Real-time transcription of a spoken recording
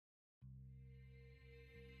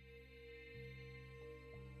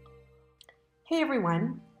Hey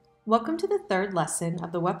everyone! Welcome to the third lesson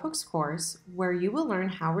of the Webhooks course, where you will learn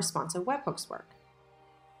how responsive webhooks work.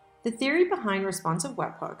 The theory behind responsive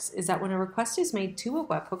webhooks is that when a request is made to a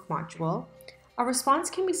webhook module, a response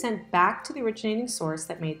can be sent back to the originating source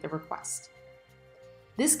that made the request.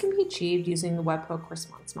 This can be achieved using the Webhook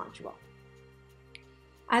response module.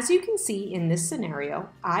 As you can see in this scenario,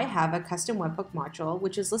 I have a custom webhook module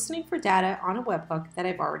which is listening for data on a webhook that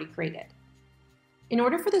I've already created. In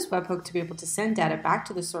order for this webhook to be able to send data back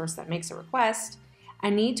to the source that makes a request, I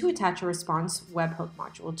need to attach a response webhook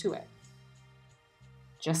module to it.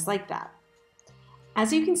 Just like that.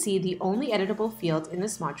 As you can see, the only editable field in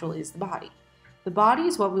this module is the body. The body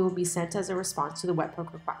is what will be sent as a response to the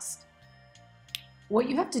webhook request. What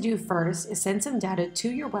you have to do first is send some data to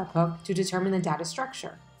your webhook to determine the data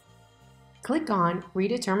structure. Click on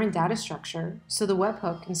Redetermine Data Structure so the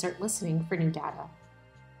webhook can start listening for new data.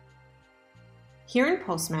 Here in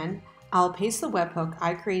Postman, I'll paste the webhook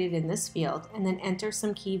I created in this field and then enter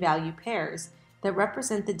some key value pairs that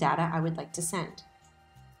represent the data I would like to send.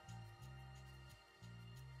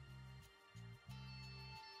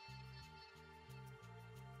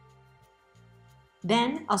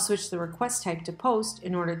 Then I'll switch the request type to post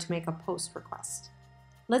in order to make a post request.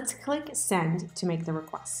 Let's click Send to make the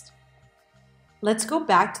request. Let's go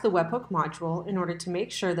back to the webhook module in order to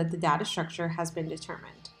make sure that the data structure has been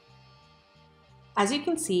determined. As you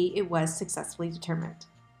can see, it was successfully determined.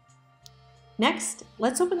 Next,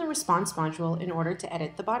 let's open the response module in order to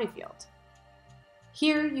edit the body field.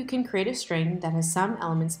 Here, you can create a string that has some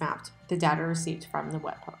elements mapped with the data received from the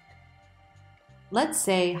webhook. Let's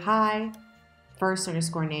say, hi, first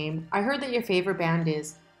underscore name. I heard that your favorite band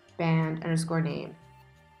is band underscore name.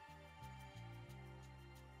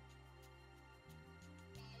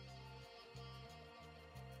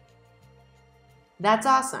 That's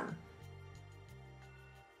awesome.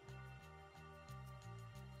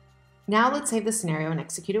 Now let's save the scenario and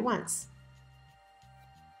execute it once.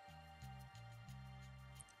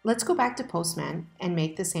 Let's go back to Postman and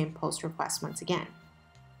make the same post request once again.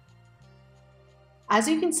 As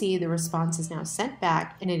you can see, the response is now sent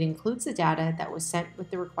back and it includes the data that was sent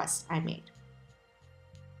with the request I made.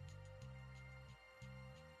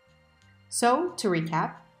 So, to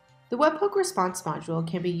recap, the webhook response module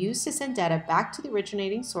can be used to send data back to the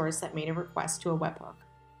originating source that made a request to a webhook.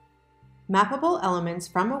 Mappable elements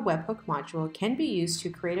from a webhook module can be used to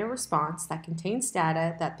create a response that contains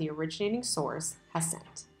data that the originating source has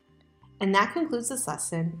sent. And that concludes this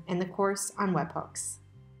lesson and the course on webhooks.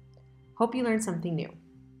 Hope you learned something new.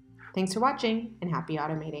 Thanks for watching and happy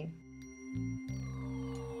automating.